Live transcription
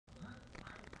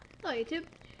Hello YouTube.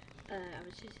 I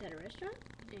was just at a restaurant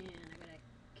and I got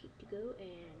a cake to go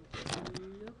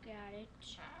and look at it.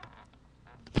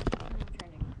 I'm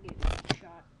trying to get a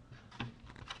shot.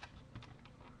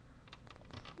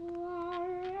 Oh,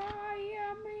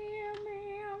 yummy, yummy,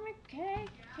 yummy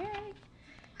cake, cake.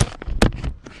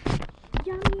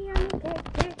 Yummy, yummy cake,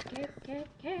 cake, cake,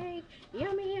 cake, cake.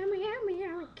 Yummy, yummy, yummy,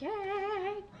 yummy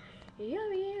cake.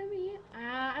 Yummy, yummy.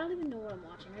 I don't even know what I'm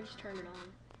watching. I just turned it on.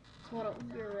 Hold on,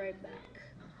 we'll be right back.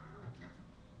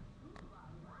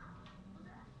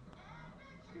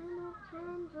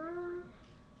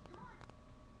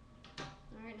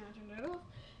 Alright, now I turned it off.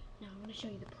 Now I'm going to show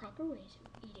you the proper ways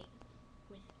of eating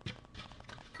with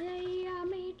the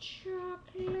yummy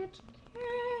chocolate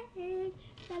cake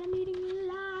that I'm eating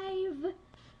live.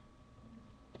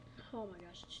 Oh my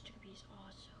gosh, just took a piece. Oh,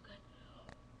 it's so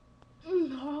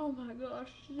good. Oh my gosh,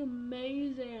 this is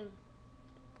amazing.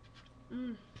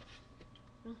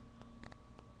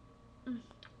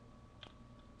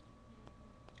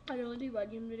 I only do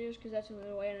veggie videos because that's the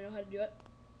only way I know how to do it.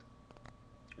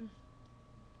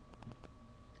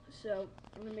 So,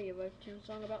 I'm going to make a webtoon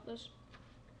song about this.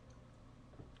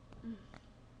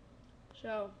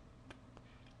 So,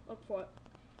 look for it.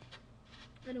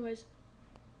 Anyways,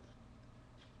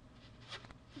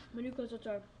 my new concepts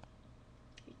are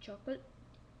eat chocolate.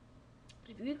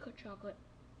 If you eat chocolate,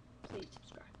 please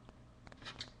subscribe.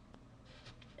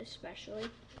 Especially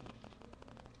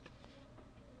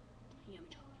yummy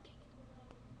chocolate cake.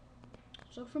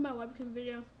 So for my webcam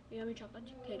video, yummy chocolate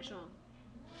cake song.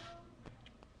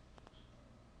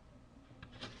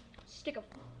 Stick a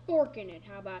fork in it,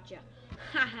 how about ya?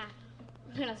 Haha.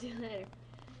 I'll see you later.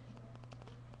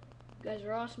 You guys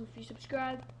are awesome if you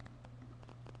subscribe.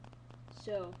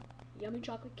 So, yummy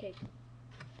chocolate cake.